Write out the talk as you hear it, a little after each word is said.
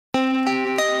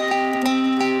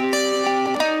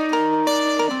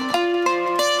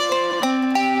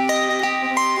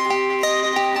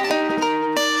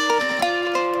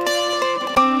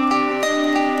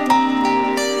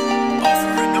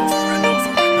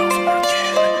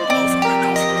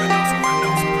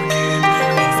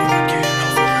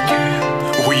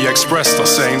express the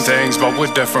same things, but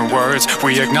with different words.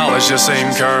 We acknowledge the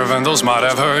same curve, and those might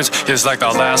have hurt. It's like the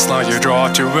last line you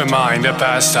draw to remind a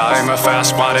past time. A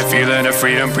fast-minded feeling of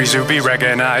freedom, please to be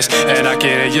recognized. And I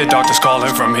can hear your doctors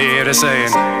calling from here to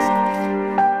saying,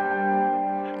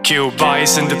 kill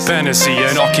bias, independency,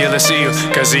 and oculus seal,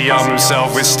 cause he armed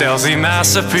himself with stealthy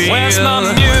mass appeal. Where's my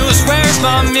muse? Where's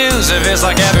my muse? It feels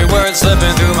like every word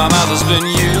slipping through my mouth has been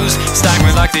used.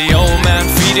 Staggering like the old man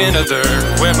feeding a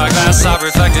dirt. With my glass I've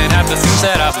reflected half the things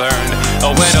that I've learned. A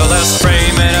windowless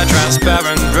frame in a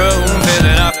transparent room,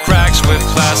 filling up cracks with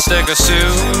plastic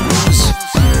assumes.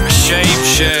 A shape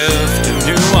shift, a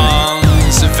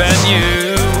nuance, a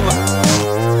venue.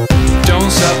 Don't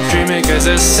stop dreaming cause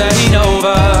this ain't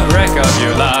over. Wreck up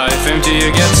your life until you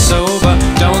get sober.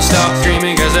 Don't stop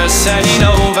dreaming cause this ain't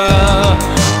over,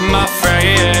 my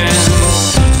friend.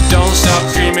 Don't stop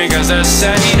dreaming cause this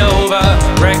ain't over.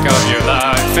 Wreck up your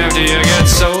life until you get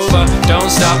sober. Don't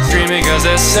stop dreaming cause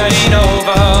this ain't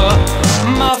over,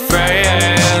 my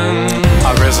friend.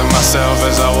 I risen myself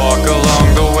as I walk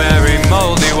along the weary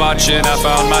moldy watching. I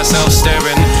found myself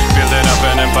staring, building up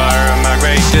an empire of my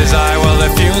great desire. Well, the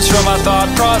fumes from my thought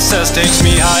process takes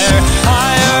me higher,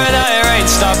 higher, and higher, ain't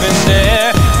stopping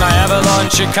there. My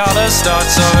avalanche of color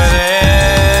starts over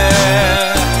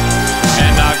there,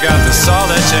 and I've got the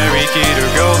solitary key to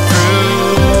go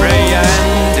through. Ray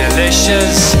and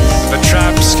delicious, but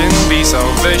traps can be so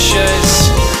vicious.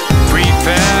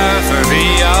 Prepare for the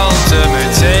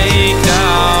ultimate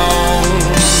takedown.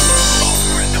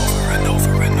 Over and over and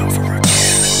over and over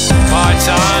again.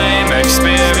 Part-time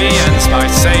experience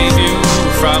might save you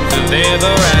from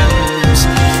deliverance,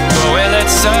 but will it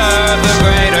serve?